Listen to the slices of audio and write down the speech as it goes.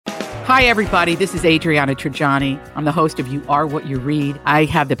Hi, everybody. This is Adriana Trajani. I'm the host of You Are What You Read. I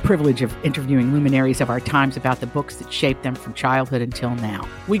have the privilege of interviewing luminaries of our times about the books that shaped them from childhood until now.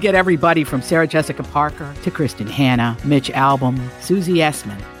 We get everybody from Sarah Jessica Parker to Kristen Hanna, Mitch Albom, Susie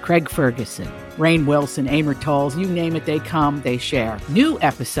Essman, Craig Ferguson, Rainn Wilson, Amor Tolls, you name it, they come, they share. New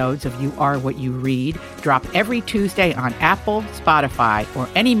episodes of You Are What You Read drop every Tuesday on Apple, Spotify, or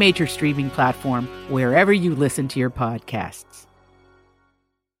any major streaming platform wherever you listen to your podcasts.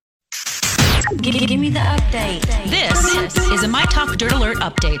 Give me the update. This is a My Talk Dirt Alert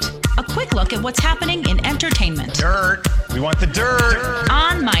update. A quick look at what's happening in entertainment. Dirt. We want the dirt.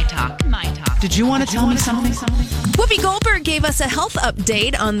 On My Talk. Did you want to tell me something? Whoopi Goldberg gave us a health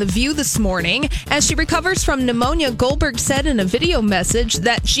update on The View this morning. As she recovers from pneumonia, Goldberg said in a video message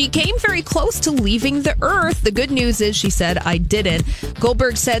that she came very close to leaving the earth. The good news is, she said, I didn't.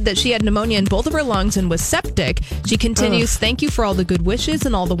 Goldberg said that she had pneumonia in both of her lungs and was septic. She continues, Thank you for all the good wishes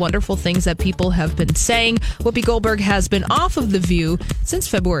and all the wonderful things that people have been saying. Whoopi Goldberg has been off of The View since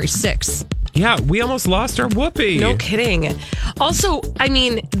February 6th. Yeah, we almost lost our Whoopi. No kidding. Also, I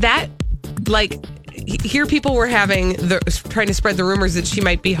mean, that, like, here people were trying to spread the rumors that she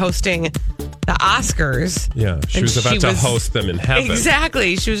might be hosting the Oscars. Yeah, she was about to host them in heaven.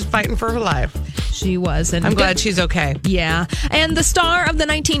 Exactly. She was fighting for her life. She was. And I'm glad she's okay. Yeah. And the star of the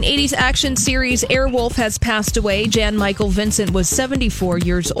 1980s action series Airwolf has passed away. Jan Michael Vincent was 74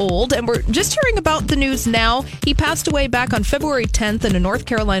 years old. And we're just hearing about the news now. He passed away back on February 10th in a North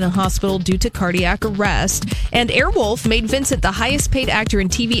Carolina hospital due to cardiac arrest. And Airwolf made Vincent the highest paid actor in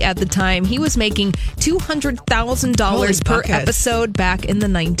TV at the time. He was making $200,000 per episode back in the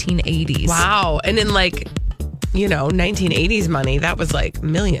 1980s. Wow. And in 1980s money, that was like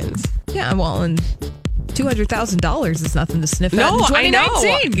millions. Yeah, well, and $200,000 is nothing to sniff at. No, in I know.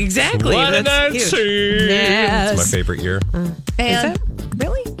 2019. Exactly. That's huge. Yes. It's my favorite year. And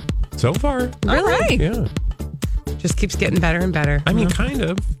really? So far. All right. Yeah. Just keeps getting better and better. I mean, kind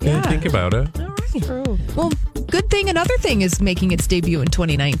of. Yeah. Think about it. All right. True. Well, good thing another thing is making its debut in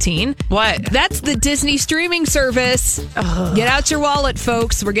 2019. What? That's the Disney streaming service. Get out your wallet,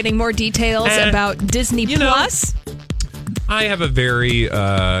 folks. We're getting more details about Disney Plus. I have a very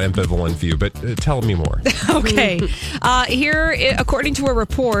ambivalent view, but tell me more. Okay. Here, according to a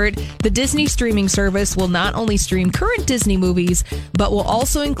report, the Disney streaming service will not only stream current Disney movies, but will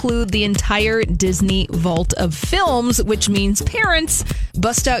also include the entire Disney vault of films, which means parents,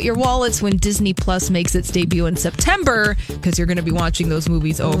 bust out your wallets when Disney Plus makes its debut in September, because you're going to be watching those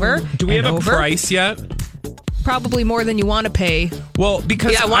movies over. Do we have a price yet? Probably more than you want to pay. Well,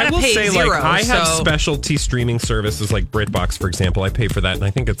 because I will say, zero, I have specialty streaming services like BritBox, for example. I pay for that, and I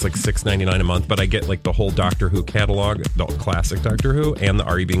think it's like $6.99 a month, but I get like the whole Doctor Who catalog, the classic Doctor Who, and the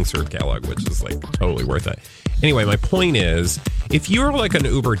Are You Being Served catalog, which is like totally worth it. Anyway, my point is, if you're like an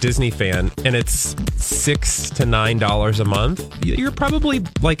uber Disney fan and it's $6 to $9 a month, you're probably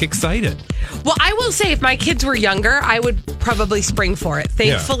like excited. Well, I will say, if my kids were younger, I would probably spring for it.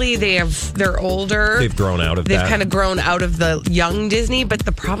 Thankfully, they're older. They've grown out of that. They've kind of grown out of the young Disney, but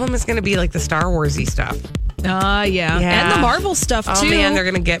the problem is going to be like the Star Wars-y stuff. Yeah. And the Marvel stuff, too. Oh, man, they're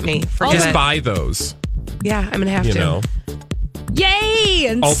going to get me. Just buy those. Yeah, I'm going to have to. Know?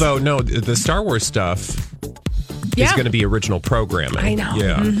 Yay! Although, no, the Star Wars stuff is going to be original programming. I know.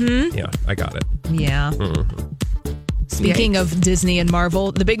 Yeah. Mm-hmm. Yeah, I got it. Yeah. Mm-hmm. Speaking of Disney and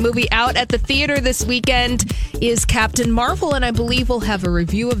Marvel, the big movie out at the theater this weekend is Captain Marvel, and I believe we'll have a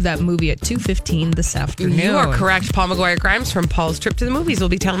review of that movie at 2:15 this afternoon. You are correct. Paul McGuire-Grimes from Paul's Trip to the Movies will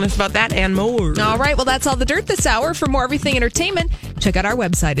be telling us about that and more. All right, well, that's all the dirt this hour. For more everything entertainment, check out our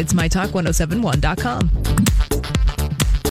website. It's mytalk1071.com.